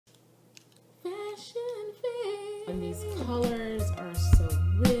Fashion Fair. And these colors are so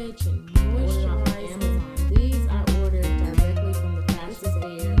rich and moisturizing. Amazon. These I ordered directly from the Fashion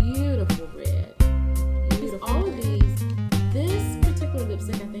Fair. Beautiful red. Beautiful. All of these. This particular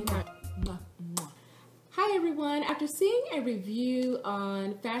lipstick, I think Hi everyone. After seeing a review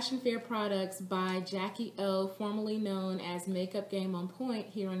on Fashion Fair products by Jackie O, formerly known as Makeup Game on Point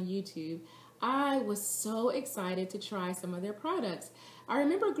here on YouTube, I was so excited to try some of their products. I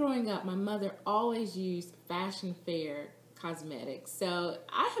remember growing up, my mother always used Fashion Fair cosmetics, so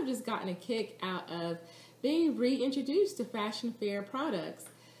I have just gotten a kick out of being reintroduced to Fashion Fair products.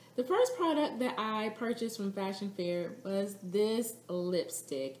 The first product that I purchased from Fashion Fair was this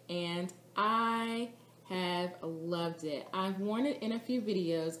lipstick, and I have loved it. I've worn it in a few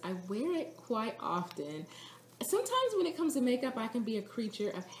videos. I wear it quite often. Sometimes when it comes to makeup, I can be a creature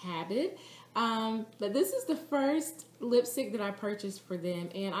of habit. But this is the first lipstick that I purchased for them,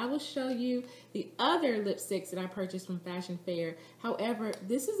 and I will show you the other lipsticks that I purchased from Fashion Fair. However,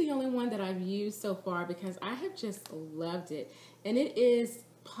 this is the only one that I've used so far because I have just loved it. And it is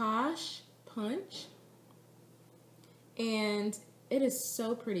Posh Punch, and it is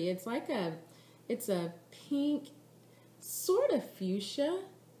so pretty. It's like it's a pink, sort of fuchsia,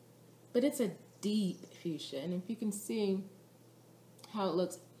 but it's a deep fuchsia. And if you can see how it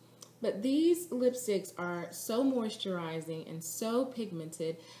looks, but these lipsticks are so moisturizing and so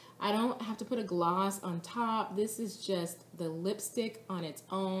pigmented. I don't have to put a gloss on top. This is just the lipstick on its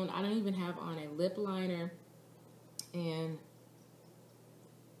own. I don't even have on a lip liner, and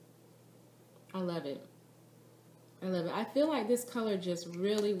I love it. I love it. I feel like this color just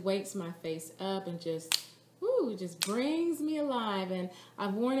really wakes my face up and just brings me alive. And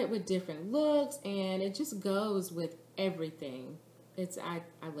I've worn it with different looks, and it just goes with everything. I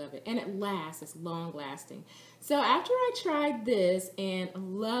love it, and it lasts. It's long lasting. So after I tried this and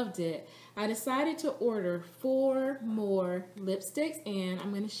loved it, I decided to order 4 more lipsticks, and I'm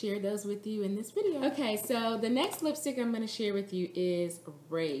going to share those with you in this video. Okay, so the next lipstick I'm going to share with you is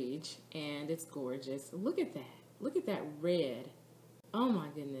Rage, and it's gorgeous. Look at that. Look at that red. Oh my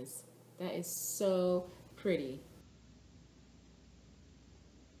goodness. That is so pretty.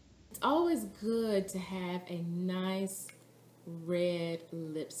 It's always good to have a nice red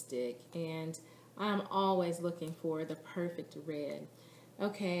lipstick, and I'm always looking for the perfect red.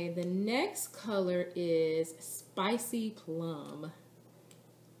 Okay, the next color is Spicy Plum.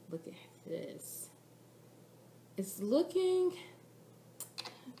 Look at this. It's looking,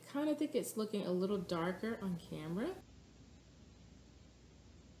 I kind of think it's looking a little darker on camera.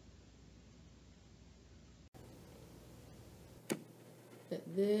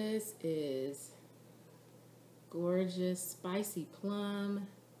 But this is gorgeous, Spicy Plum.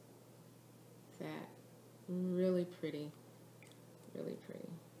 That really pretty, really pretty.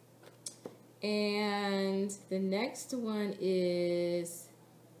 And the next one is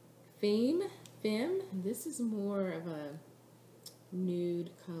Femme. This is more of a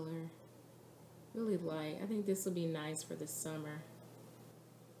nude color, really light. I think this will be nice for the summer.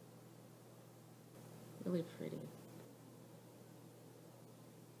 Really pretty.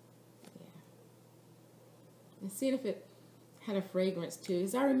 And seeing if it had a fragrance too.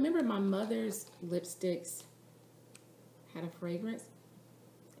 Because I remember my mother's lipsticks had a fragrance.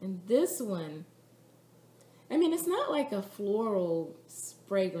 And this one, I mean, it's not like a floral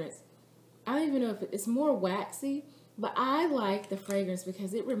fragrance. I don't even know if it's more waxy, but I like the fragrance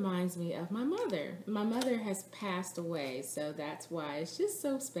because it reminds me of my mother. My mother has passed away, so that's why it's just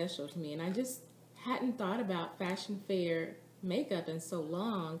so special to me. And I just hadn't thought about Fashion Fair makeup in so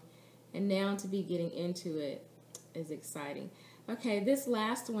long, and now to be getting into it is exciting. Okay, this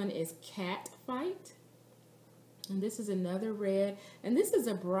last one is CatFight, and this is another red, and this is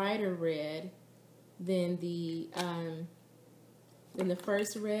a brighter red than the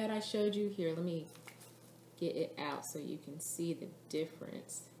first red I showed you. Here, let me get it out so you can see the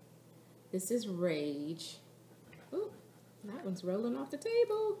difference. This is Rage. Oh, that one's rolling off the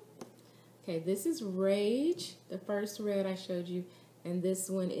table. Okay, this is Rage, the first red I showed you, and this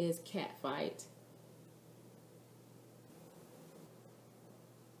one is CatFight.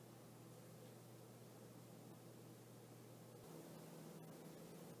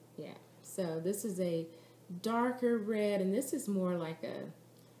 Yeah, so this is a darker red, and this is more like a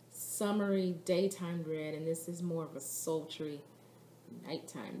summery daytime red, and this is more of a sultry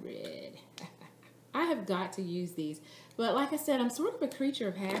nighttime red. I have got to use these, but like I said, I'm sort of a creature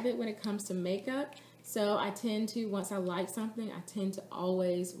of habit when it comes to makeup, so I tend to, once I like something, I tend to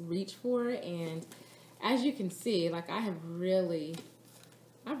always reach for it. And as you can see, like I've really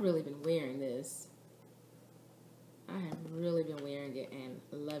been wearing this. I have really been wearing it and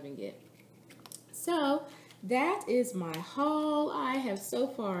loving it. So that is my haul. I have so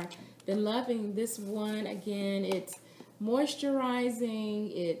far been loving this one. Again, it's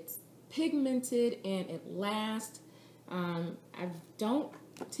moisturizing, it's pigmented, and it lasts. I don't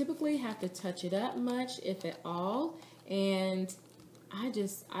typically have to touch it up much, if at all, and I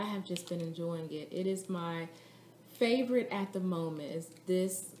have just been enjoying it. It is my favorite at the moment, is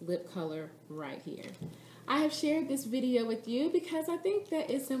this lip color right here. I have shared this video with you because I think that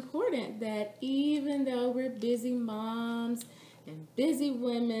it's important that even though we're busy moms and busy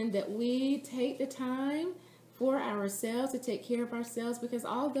women, that we take the time for ourselves, to take care of ourselves, because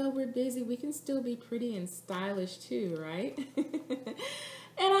although we're busy, we can still be pretty and stylish too, right?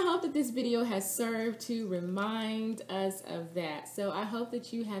 And I hope that this video has served to remind us of that. So I hope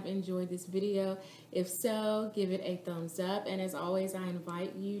that you have enjoyed this video. If so, give it a thumbs up. And as always, I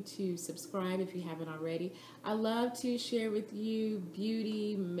invite you to subscribe if you haven't already. I love to share with you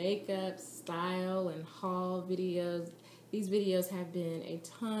beauty, makeup, style, and haul videos. These videos have been a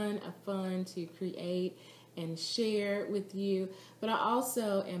ton of fun to create and share with you, but I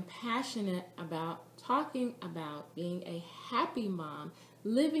also am passionate about talking about being a happy mom,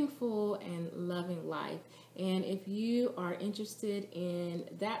 living full and loving life. And if you are interested in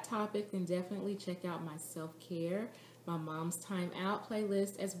that topic, then definitely check out my self-care, my Mom's Time Out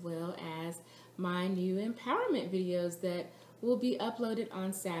playlist, as well as my new empowerment videos that will be uploaded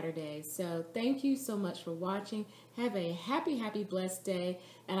on Saturday. So thank you so much for watching. Have a happy, blessed day,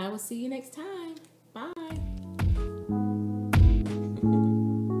 and I will see you next time. Bye.